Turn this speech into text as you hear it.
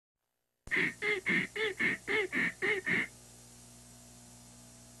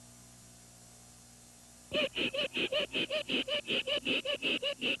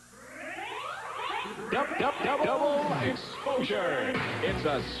Double exposure. It's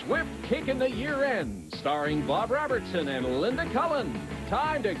a swift kick in the year end, starring Bob Robertson and Linda Cullen.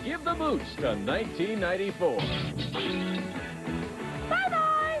 Time to give the boots to 1994.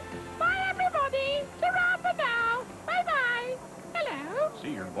 Bye-bye. Bye, everybody. Ta-ra for now. Bye-bye. Hello.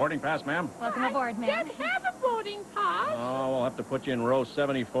 See your boarding pass, ma'am. Welcome aboard, ma'am. I don't have a boarding pass. Oh, we'll have to put you in row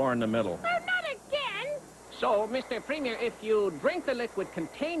 74 in the middle. Oh, not again. So, Mr. Premier, if you drink the liquid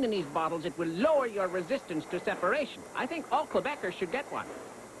contained in these bottles, it will lower your resistance to separation. I think all Quebecers should get one.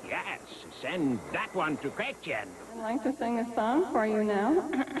 Yes, send that one to Gretchen. I'd like to sing a song for you now.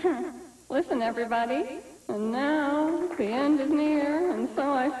 Listen, everybody. And now the end is near, and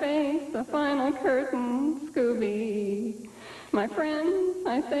so I face the final curtain, Scooby. My friends,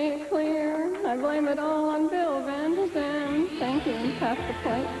 I say it clear. I blame it all on Bill Van der Dam. Thank you. Pass the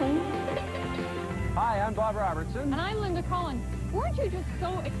plate, please. Hi, I'm Bob Robertson. And I'm Linda Cullen. Weren't you just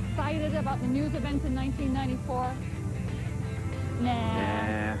so excited about the news events in 1994?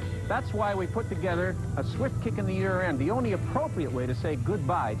 Nah. That's why we put together a swift kick in the year end, the only appropriate way to say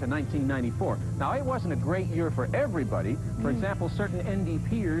goodbye to 1994. Now, it wasn't a great year for everybody. For example, certain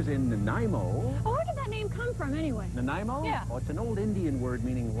NDPers in Nanaimo. Oh, where did that name come from, anyway? Nanaimo? Yeah. Oh, it's an old Indian word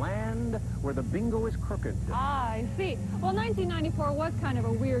meaning land where the bingo is crooked. Ah, I see. Well, 1994 was kind of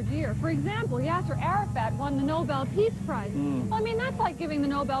a weird year. For example, Yasser Arafat won the Nobel Peace Prize. Well, I mean, that's like giving the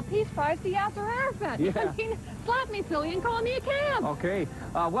Nobel Peace Prize to Yasser Arafat. Yeah. I mean, slap me silly and call me a cab. Okay.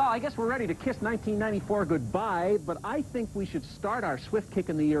 Well, I guess we're ready to kiss 1994 goodbye, but I think we should start our swift kick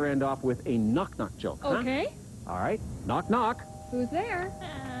in the year end off with a knock-knock joke. Okay. Huh? All right. Knock, knock. Who's there?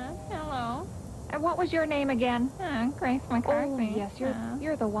 Hello. What was your name again? Grace McCarthy. Oh, yes,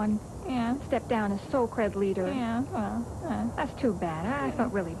 you're the one. Yeah. Step down as SoCred leader. Yeah, well, That's too bad. I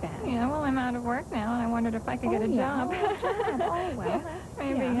felt really bad. yeah, well, I'm out of work now, and I wondered if I could get a job. Oh, well.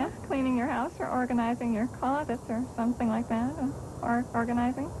 Maybe cleaning your house or organizing your closets or something like that. Or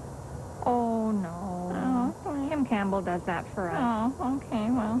organizing. Oh, no. Oh, Kim Campbell does that for us. Oh, okay,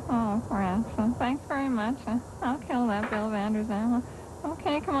 well, rats. Thanks very much. I'll kill that Bill Van der Dam.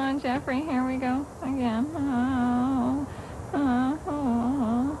 Okay, come on, Jeffrey, here we go again.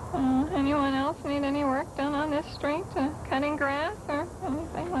 Anyone else need any work done on this street? Cutting grass or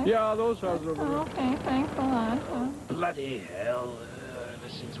anything like that? Yeah, those houses over there. Okay, thanks a lot. Bloody hell. Ever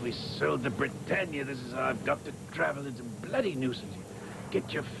since we sold the Britannia, this is how I've got to travel. It's a bloody nuisance. You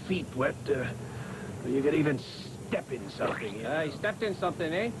get your feet wet, or you could even step in something. You know? You stepped in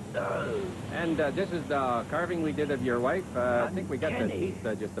something, eh? Oh. And this is the carving we did of your wife. I think we got the Uncanny.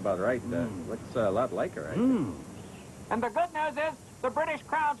 teeth just about right. Looks a lot like her, right? And the good news is the British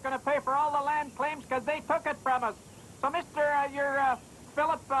Crown's going to pay for all the land claims because they took it from us. So, Mr.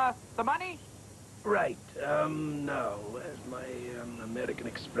 Philip, the money? Right. No. Where's my American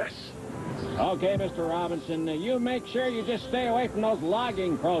Express? Okay, Mr. Robinson, you make sure you just stay away from those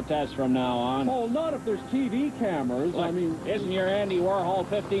logging protests from now on. Oh, not if there's TV cameras. Look, I mean... Isn't your Andy Warhol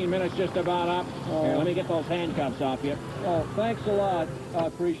 15 minutes just about up? Oh. Here, let me get those handcuffs off you. Oh, thanks a lot. I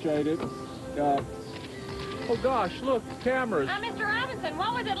appreciate it. Oh, gosh, look, cameras. Mr. Robinson,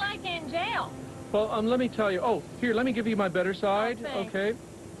 what was it like in jail? Well, let me tell you. Oh, here, let me give you my better side. thanks. Okay.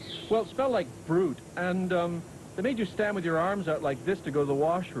 Well, it smelled like brute, and they made you stand with your arms out like this to go to the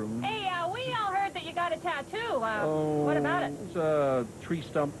washroom. Hey, we all heard that you got a tattoo. What about it? It was a tree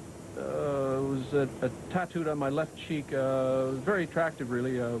stump. It was tattooed on my left cheek. Very attractive,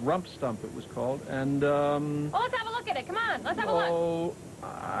 really. A rump stump, it was called. And, Well, let's have a look at it. Come on, let's have a look. Oh,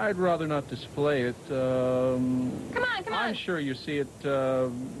 I'd rather not display it. Come on. I'm sure you see it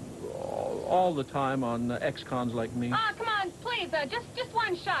all the time on ex-cons like me. Come on, please, just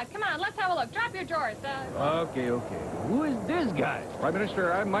one shot. Come on, let's have a look. Drop your drawers. Okay. Who is this guy? Prime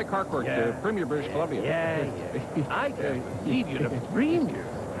Minister, I'm Mike Harcourt, Yeah. Premier British Columbia. Yeah. I can't believe you're the Premier.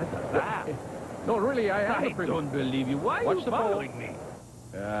 That's a laugh. No, really, I am I the Premier. don't believe you. Why are Watch you the poll. following me?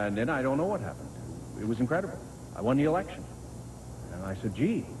 And then I don't know what happened. It was incredible. I won the election. And I said,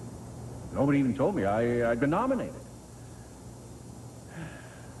 gee, nobody even told me I'd been nominated.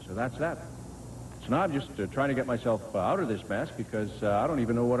 So that's that. So now I'm just trying to get myself out of this mess because I don't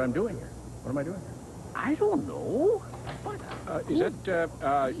even know what I'm doing here. What am I doing here? I don't know.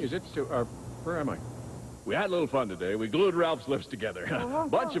 Where am I? We had a little fun today. We glued Ralph's lips together. A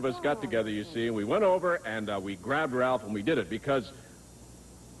bunch of us got together, you see, and we went over and we grabbed Ralph and we did it because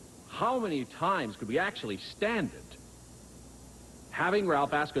how many times could we actually stand it? Having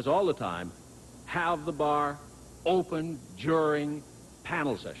Ralph ask us all the time, have the bar open during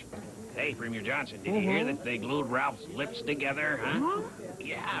panel session. Hey, Premier Johnson, did you hear that they glued Ralph's lips together, huh?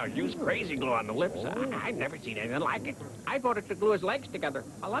 Yeah, used crazy glue on the lips. I've never seen anything like it. I voted to glue his legs together.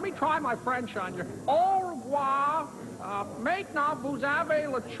 Let me try my French on you. Au revoir. Maintenant vous avez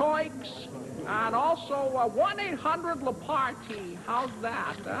le choix. And also 1-800-LE-PARTY. How's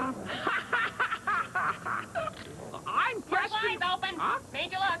that, huh? I'm Preston. Open.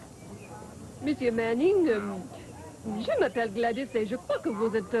 Major luck. Monsieur Manning, je m'appelle Gladys et je crois que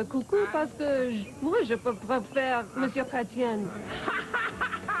vous êtes coucou parce que moi je préfère Monsieur Chrétien.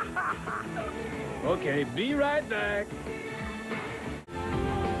 Okay, be right back.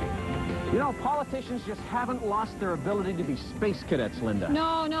 You know, politicians just haven't lost their ability to be space cadets, Linda.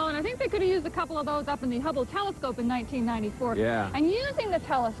 No, and I think they could have used a couple of those up in the Hubble telescope in 1994. Yeah. And using the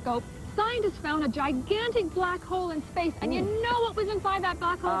telescope, scientists found a gigantic black hole in space. And you know what was inside that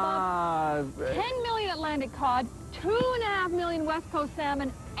black hole, Bob? 10 million Atlantic cod, 2.5 million West Coast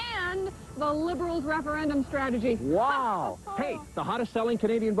salmon, and the Liberals' referendum strategy. Wow. Hey, the hottest selling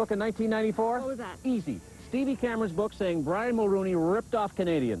Canadian book in 1994? What was that? Easy. Stevie Cameron's book saying Brian Mulroney ripped off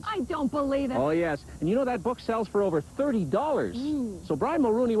Canadians. I don't believe it. Oh, yes. And you know that book sells for over $30. So Brian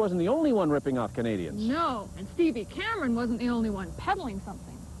Mulroney wasn't the only one ripping off Canadians. No, and Stevie Cameron wasn't the only one peddling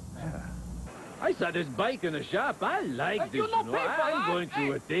something. I saw this bike in the shop. I like this, you know, know. pay for I'm that.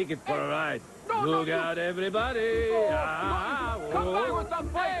 going to take it for a ride. No, Look out, everybody. Come back with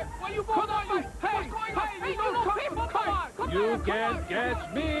that bike. Where you going on, you? Hey, you know, people, come on. You can't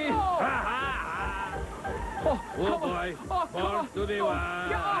catch me. Oh, boy. Born to be wild.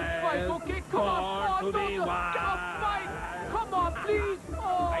 Get off, Mike, okay? Come on. Born to be Get wild. off, Mike. Come on, please.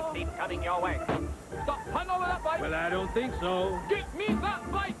 I keep coming your way. Stop. Hand over that bike. Well, I don't think so. Give me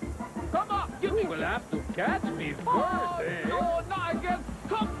that bike. Come on, give me. You will have to catch me first, eh? No, not again.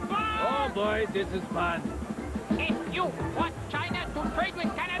 Come back. Oh, boy, this is fun. If you want China to trade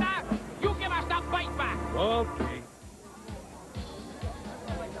with Canada, you give us that bike back. Okay.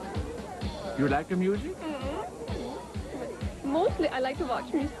 You like the music? Mostly I like to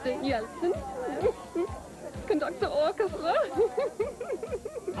watch Mr. Yeltsin conduct the orchestra.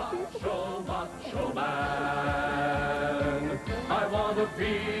 Macho, macho man. I want to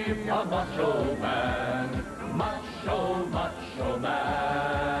be a macho man. Macho, macho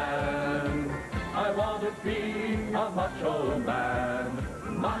man. I want to be a macho man.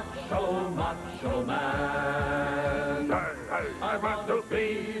 Macho, macho man. I want to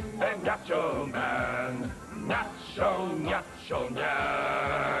be a macho man. Nacho, nacho,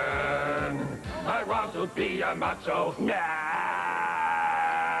 man. I want to be a macho man.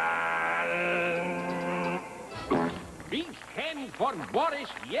 Big hand for Boris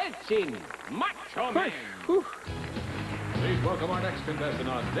Yeltsin, Macho Man. Please welcome our next contestant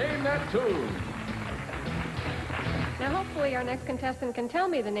on Name That Tune. Now, hopefully our next contestant can tell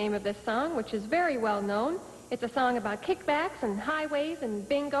me the name of this song, which is very well known. It's a song about kickbacks and highways and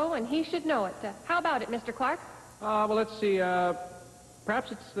bingo, and he should know it. How about it, Mr. Clark? Well, let's see.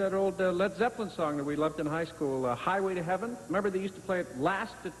 Perhaps it's that old Led Zeppelin song that we loved in high school, Highway to Heaven. Remember they used to play it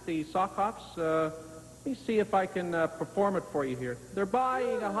last at the sock hops? Let me see if I can perform it for you here. They're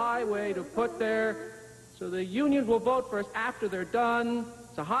buying a highway to put there, so the unions will vote for us after they're done.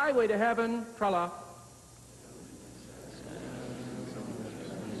 It's a highway to heaven, tra-la.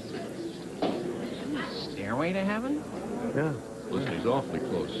 Stairway to Heaven? Yeah. Listen, he's awfully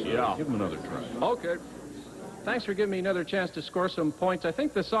close. Yeah. Give him another try. Okay. Thanks for giving me another chance to score some points. I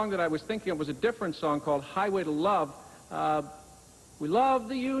think the song that I was thinking of was a different song called Highway to Love. We love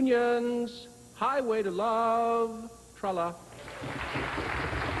the unions, highway to love, tra-la.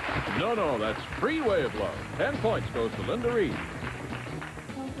 No, that's Freeway of Love. 10 points goes to Linda Reed.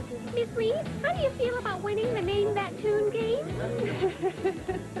 Miss Reed, how do you feel about winning the Name That Tune game?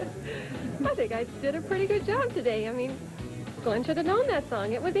 I think I did a pretty good job today. I mean, Glenn should have known that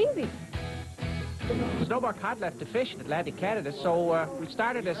song. It was easy. Snowball Cod left to fish in Atlantic Canada, so we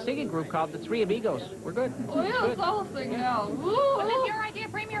started a singing group called the Three Amigos. We're good. Oh, yeah, let's all sing out. Was this your idea,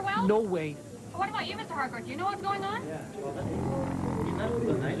 Premier Wells? No way. What about you, Mr. Harcourt? Do you know what's going on?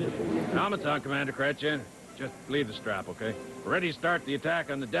 Automaton, Commander Chrétien. Just leave the strap, okay? We're ready to start the attack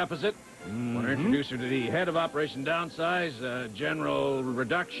on the deficit. I want to introduce her to the head of Operation Downsize, General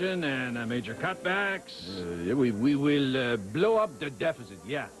Reduction, and Major Cutbacks. We will blow up the deficit,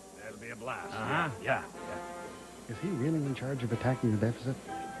 yeah. That'll be a blast. Yeah. Is he really in charge of attacking the deficit?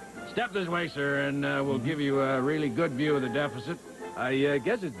 Step this way, sir, and we'll give you a really good view of the deficit. I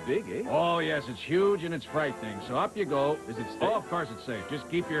guess it's big, eh? Oh, yes, it's huge and it's frightening. So up you go. Is it safe? Oh, of course it's safe. Just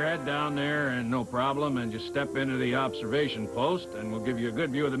keep your head down there and no problem, and just step into the observation post, and we'll give you a good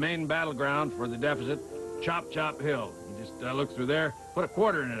view of the main battleground for the deficit, Chop Chop Hill. Just look through there. Put a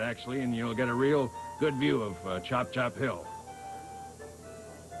quarter in it, actually, and you'll get a real good view of Chop Chop Hill.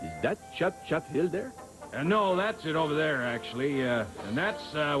 Is that Chop Chop Hill there? No, that's it over there, actually. And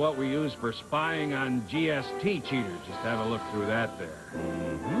that's what we use for spying on GST cheaters. Just have a look through that there.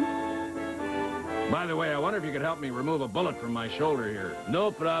 By the way, I wonder if you could help me remove a bullet from my shoulder here.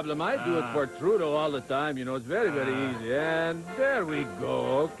 No problem. I do it for Trudeau all the time. You know, it's very, very easy. And there we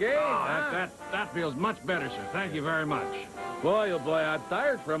go, okay? That feels much better, sir. Thank you very much. Boy, oh boy, I'm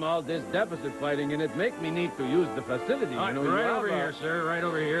tired from all this deficit fighting, and it makes me need to use the facility. Right, you know, right over here, sir. Right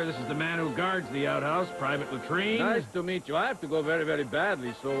over here. This is the man who guards the outhouse, Private Latrine. Nice to meet you. I have to go very, very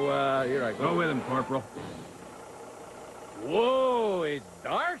badly, so here I go. Go with him, Corporal. Whoa, it's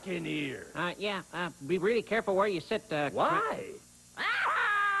dark in here. Yeah, be really careful where you sit. Why?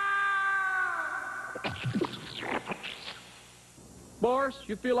 Boris,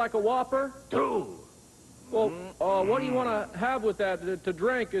 you feel like a whopper? Two. Well, what do you want to have with that to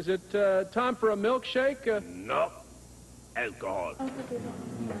drink? Is it time for a milkshake? No. Alcohol.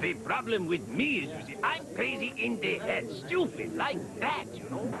 The problem with me is, you see, I'm crazy in the head. Stupid like that, you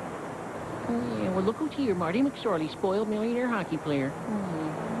know. Oh, yeah, well, look who's here. Marty McSorley, spoiled millionaire hockey player.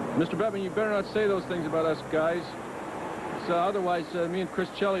 Mr. Bevan, you better not say those things about us guys. So otherwise, me and Chris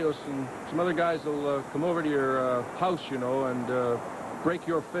Chelios and some other guys will come over to your house, you know, and break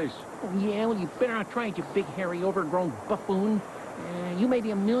your face. Oh, yeah, well, you better not try it, you big, hairy, overgrown buffoon. You may be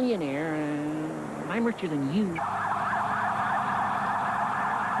a millionaire. I'm richer than you.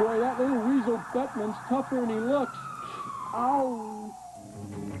 Boy, that little weasel Bettman's tougher than he looks. Ow!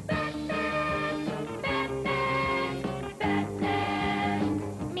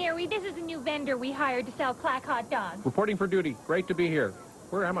 Mary, this is a new vendor we hired to sell clack hot dogs. Reporting for duty. Great to be here.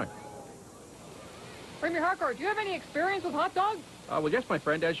 Where am I? Premier Harcourt, do you have any experience with hot dogs? Well, yes, my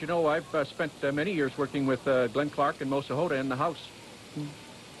friend. As you know, I've spent many years working with Glenn Clark and Mo Sahota in the house.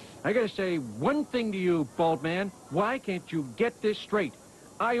 I gotta say one thing to you, bald man. Why can't you get this straight?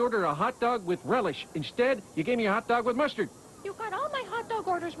 I ordered a hot dog with relish. Instead, you gave me a hot dog with mustard. You got all my hot dog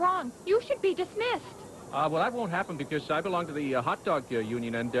orders wrong. You should be dismissed. Well, that won't happen because I belong to the hot dog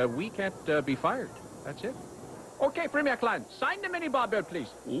union, and we can't be fired. That's it. Okay, Premier Klein, sign the mini-bar bill, please.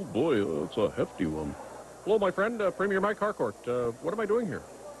 Oh, boy, that's a hefty one. Hello, my friend, Premier Mike Harcourt. What am I doing here?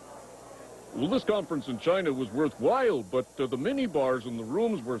 Well, this conference in China was worthwhile, but the mini-bars in the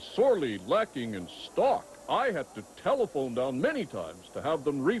rooms were sorely lacking in stock. I had to telephone down many times to have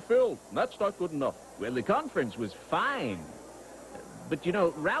them refilled, and that's not good enough. Well, the conference was fine. But, you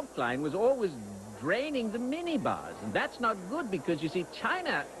know, Ralph Klein was always draining the mini-bars, and that's not good because, you see,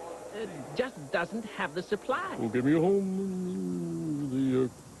 China just doesn't have the supply. Well, give me a home, the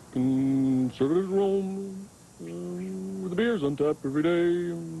conservatives roam, with the beers on tap every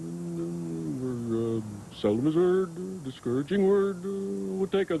day, where seldom is heard, discouraging word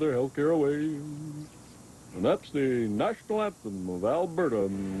would take their health care away. And that's the national anthem of Alberta,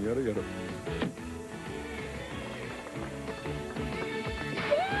 yada yada.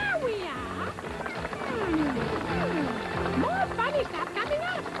 There we are. More funny stuff coming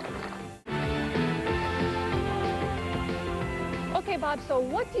up. Okay, Bob, so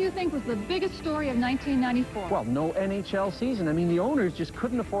what do you think was the biggest story of 1994? Well, no NHL season. I mean, the owners just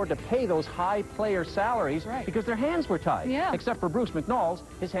couldn't afford to pay those high player salaries because their hands were tied. Yeah. Except for Bruce McNall's,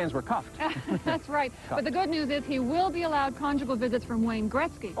 his hands were cuffed. That's right. But the good news is he will be allowed conjugal visits from Wayne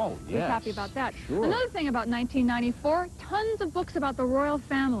Gretzky. Oh, He's yes. happy about that. Sure. Another thing about 1994, tons of books about the royal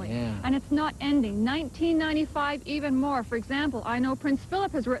family. Yeah. And it's not ending. 1995, even more. For example, I know Prince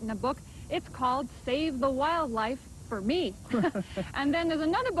Philip has written a book. It's called Save the Wildlife for Me. And then there's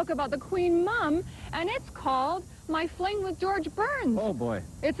another book about the Queen Mum, and it's called My Fling with George Burns. Oh, boy.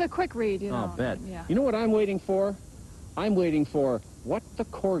 It's a quick read, you know. I'll bet. Yeah. You know what I'm waiting for? I'm waiting for What the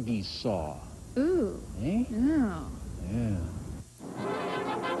Corgis Saw. Ooh. Eh? Yeah. Yeah.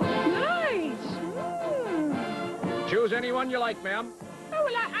 Nice. Choose anyone you like, ma'am. Oh,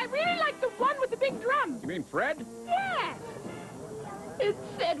 well, I really like the one with the big drum. You mean Fred? Yes. It's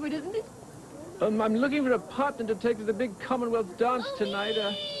Edward, isn't it? I'm looking for a partner to take to the big Commonwealth dance tonight.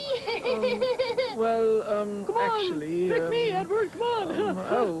 Come on, actually... pick me, Edward, come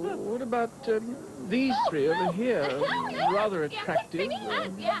on. What about these three over here? Rather attractive.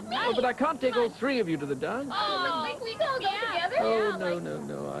 Oh, but I can't take all three of you to the dance. Oh, we go together. Oh,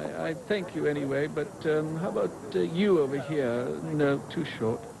 no. I thank you anyway, but how about you over here? No, too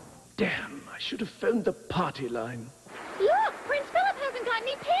short. Damn, I should have phoned the party line. Look, Prince Philip hasn't got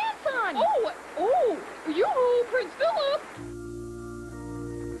any pants on. Oh, you, Prince Philip!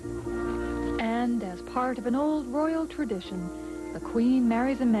 And as part of an old royal tradition, the Queen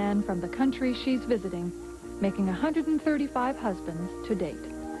marries a man from the country she's visiting making 135 husbands to date.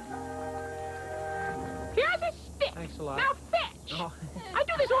 Here's a stick. Thanks a lot. Now fetch. Oh. I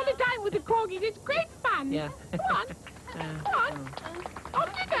do this all the time with the corgis. It's great fun. Yeah. Come on. Come on. Off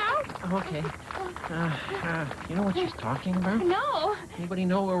you go. Okay. You know what she's talking about? No. Anybody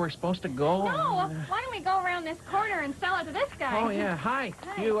know where we're supposed to go? No. Why don't we go around this corner and sell it to this guy? Oh, yeah. Hi.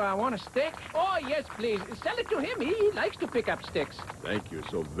 Hi. You want a stick? Oh, yes, please. Sell it to him. He likes to pick up sticks. Thank you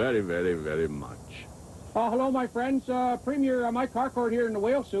so very, very, very much. Oh, hello, my friends. Premier Mike Harcourt here in the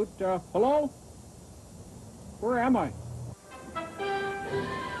whale suit. Hello? Where am I?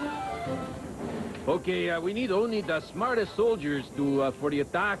 Okay, we need only the smartest soldiers for the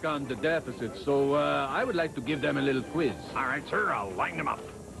attack on the deficit, so I would like to give them a little quiz. All right, sir, I'll line them up.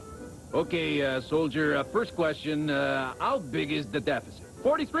 Okay, soldier, first question, how big is the deficit?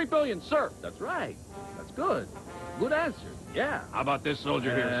 43 billion, sir. That's right. That's good. Good answer. Yeah. How about this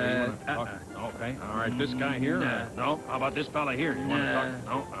soldier here? So you wanna talk? Okay, all right, this guy here? No. How about this fella here? You want to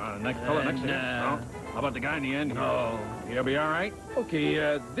talk? No. Next fella next to him? No. How about the guy in the end here? No. He'll be all right? Okay,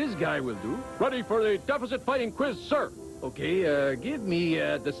 this guy will do. Ready for the deficit fighting quiz, sir. Okay, give me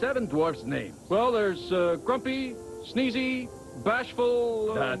the 7 dwarfs' names. Well, there's Grumpy, Sneezy,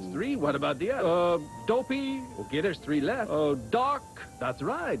 Bashful... That's 3. What about the other? Dopey, Okay, there's 3 left. Doc. That's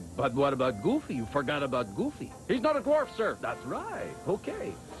right. But what about Goofy? You forgot about Goofy. He's not a dwarf, sir. That's right.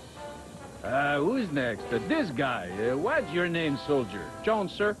 Okay. Who's next? This guy. What's your name, soldier?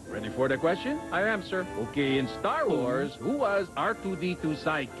 Jones, sir. Ready for the question? I am, sir. Okay, in Star Wars, who was R2-D2's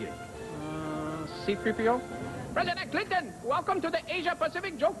sidekick? C-3PO? President Clinton, welcome to the Asia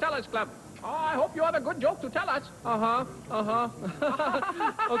Pacific Joke Tellers Club. Oh, I hope you have a good joke to tell us.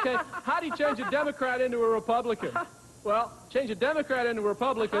 Okay, how do you change a Democrat into a Republican? Well, change a Democrat into a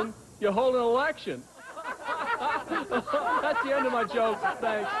Republican, you hold an election. That's the end of my joke.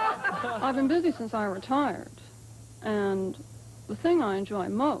 Thanks. I've been busy since I retired, and the thing I enjoy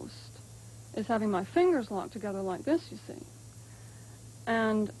most is having my fingers locked together like this, you see.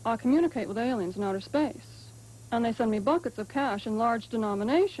 And I communicate with aliens in outer space. And they send me buckets of cash in large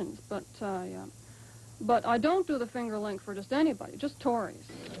denominations, but I don't do the finger link for just anybody, just Tories.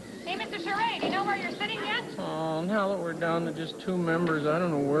 Hey, Mr. Charade, do you know where you're sitting yet? Oh, now that we're down to just 2 members, I don't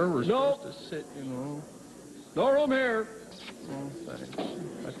know where we're supposed to sit, you know. No room here. Oh, thanks.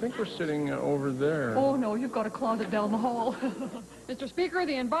 I think we're sitting over there. Oh, no, you've got a closet down the hall. Mr. Speaker,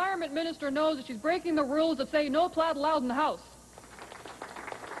 the Environment Minister knows that she's breaking the rules that say no plaid allowed in the House.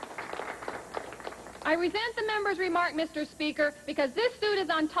 I resent the member's remark, Mr. Speaker, because this suit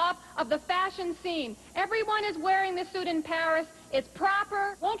is on top of the fashion scene. Everyone is wearing this suit in Paris. It's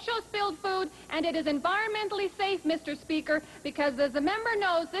proper, won't show spilled food, and it is environmentally safe, Mr. Speaker, because as the member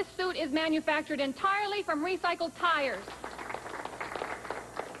knows, this suit is manufactured entirely from recycled tires.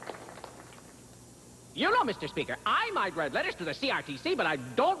 You know, Mr. Speaker, I might write letters to the CRTC, but I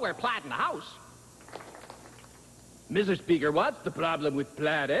don't wear plaid in the House. Mr. Speaker, what's the problem with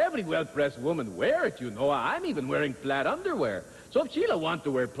plaid? Every well-pressed woman wear it, you know. I'm even wearing plaid underwear. So if Sheila wants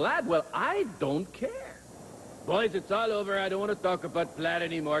to wear plaid, well, I don't care. Boys, it's all over. I don't want to talk about plaid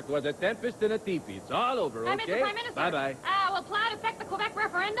anymore. It was a tempest in a teepee. It's all over, okay? Mr. Prime Minister. Bye-bye. Will plaid affect the Quebec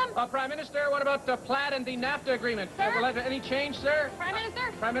referendum? Prime Minister, what about the plaid and the NAFTA agreement? Sir? Will there any change, sir? Prime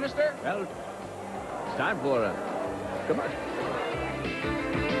Minister? Prime Minister? Well, it's time for come on.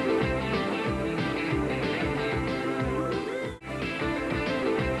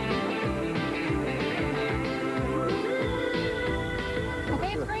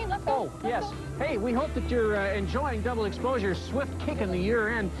 Okay, it's green. Let's go. Oh, yes. Hey, we hope that you're enjoying Double Exposure's swift kick in the year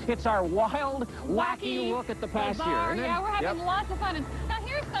end. It's our wild, wacky look at the past Bizarre. year. Yeah, we're having lots of fun. And now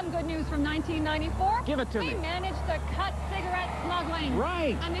here's some good news from 1994. Give it to me. We managed to cut cigarette smuggling.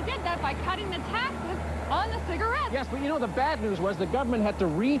 Right. And they did that by cutting the taxes on the cigarettes. Yes, but you know, the bad news was the government had to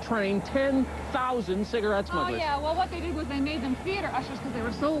retrain 10,000 cigarette Oh, smugglers. yeah. Well, what they did was they made them theater ushers because they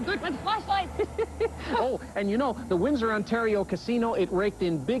were so good with flashlights. Oh, and you know, the Windsor, Ontario casino, it raked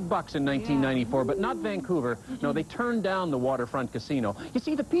in big bucks in 1994, but not Vancouver. No, they turned down the waterfront casino. You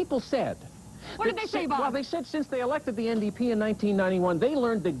see, the people said... What did they say, Bob? Well, they said since they elected the NDP in 1991, they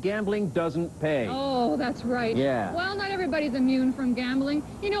learned that gambling doesn't pay. Oh, that's right. Yeah. Well, not everybody's immune from gambling.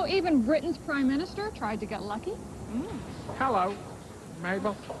 You know, even Britain's Prime Minister tried to get lucky. Hello,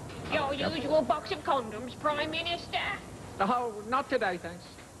 Mabel. Your usual box of condoms, Prime Minister. Oh, not today, thanks.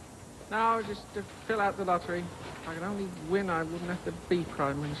 No, just to fill out the lottery. If I could only win, I wouldn't have to be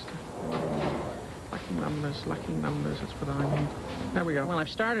Prime Minister. Lucky numbers, that's what I need. There we go. Well, I've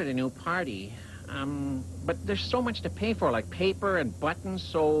started a new party, but there's so much to pay for, like paper and buttons,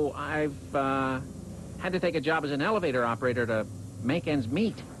 so I've had to take a job as an elevator operator to make ends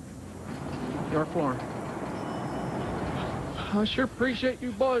meet. Your floor. I sure appreciate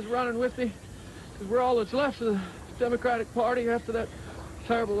you boys running with me, because we're all that's left of the Democratic Party after that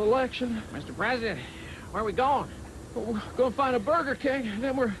terrible election. Mr. President, where are we going? Well, we're going to find a Burger King, and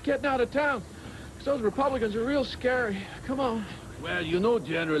then we're getting out of town. Because those Republicans are real scary. Come on. Well, you know,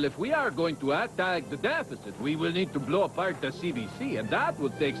 General, if we are going to attack the deficit, we will need to blow apart the CBC, and that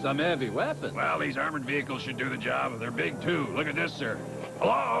would take some heavy weapons. Well, these armored vehicles should do the job. They're big, too. Look at this, sir.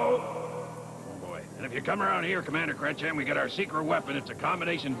 Hello? Oh, boy. And if you come around here, Commander Kretchen, we got our secret weapon. It's a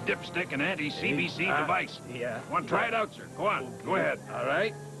combination dipstick and anti-CBC device. Yeah. Want to try it out, sir? Go on. Go ahead. All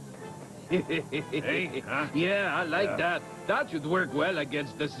right. Hey, huh? Yeah, I like that. That should work well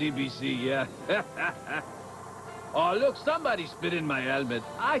against the CBC, yeah. Oh, look, somebody spit in my helmet.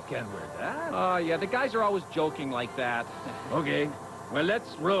 I can wear that. Oh, yeah, the guys are always joking like that. Okay. Well,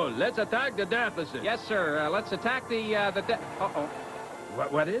 let's roll. Let's attack the deficit. Yes, sir. Let's attack Uh-oh.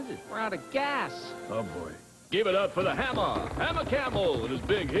 What is it? We're out of gas. Oh, boy. Give it up for the Hammer Camel, and his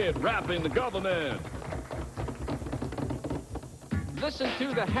big hit rapping the government. Listen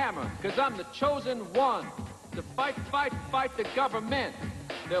to the hammer, because I'm the chosen one to fight, fight, fight the government.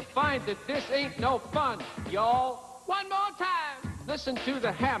 They'll find that this ain't no fun, y'all. One more time. Listen to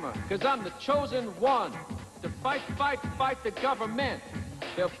the hammer, because I'm the chosen one to fight, fight, fight the government.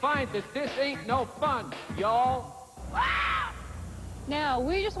 They'll find that this ain't no fun, y'all. Now,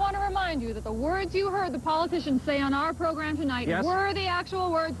 we just want to remind you that the words you heard the politicians say on our program tonight were the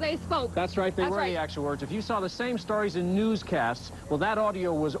actual words they spoke. That's right, they were the actual words. If you saw the same stories in newscasts, well, that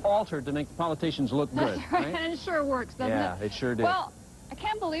audio was altered to make the politicians look good. That's right, and it sure works, doesn't it? Yeah, it sure did. Well, I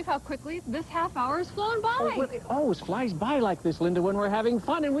can't believe how quickly this half hour has flown by. It always flies by like this, Linda, when we're having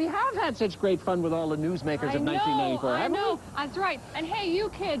fun, and we have had such great fun with all the newsmakers of 1994, haven't we? I know, that's right. And hey, you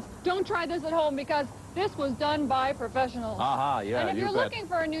kids, don't try this at home, because this was done by professionals. Yeah, and if you're looking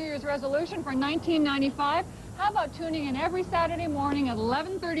for a New Year's resolution for 1995, how about tuning in every Saturday morning at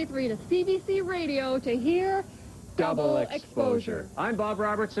 11:33 to CBC Radio to hear Double Exposure. I'm Bob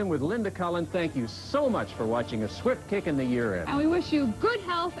Robertson with Linda Cullen. Thank you so much for watching A Swift Kick in the Year End. And we wish you good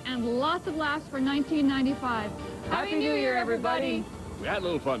health and lots of laughs for 1995. Happy New Year, everybody. We had a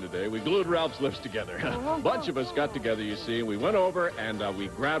little fun today. We glued Ralph's lips together. A bunch of us got together, you see, and we went over and we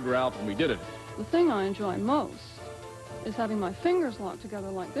grabbed Ralph and we did it. The thing I enjoy most is having my fingers locked together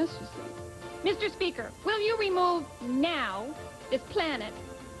like this, you see. Mr. Speaker, will you remove now this planet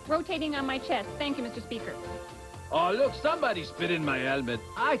rotating on my chest? Thank you, Mr. Speaker. Oh, look, somebody spit in my helmet.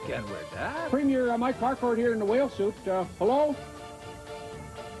 I can wear that. Premier Mike Harcourt here in the whale suit. Hello?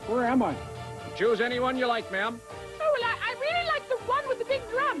 Where am I? Choose anyone you like, ma'am. Oh, well, I really like the one with the big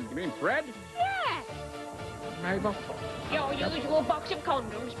drum. You mean Fred? Yes. Mabel? Your usual box of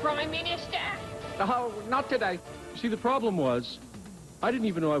condoms, Prime Minister. Oh, not today. See, the problem was, I didn't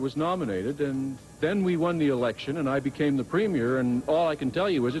even know I was nominated, and then we won the election, and I became the premier, and all I can tell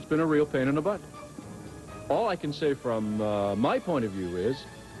you is it's been a real pain in the butt. All I can say from my point of view is,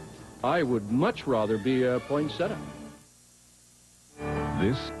 I would much rather be a poinsettia.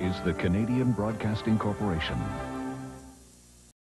 This is the Canadian Broadcasting Corporation.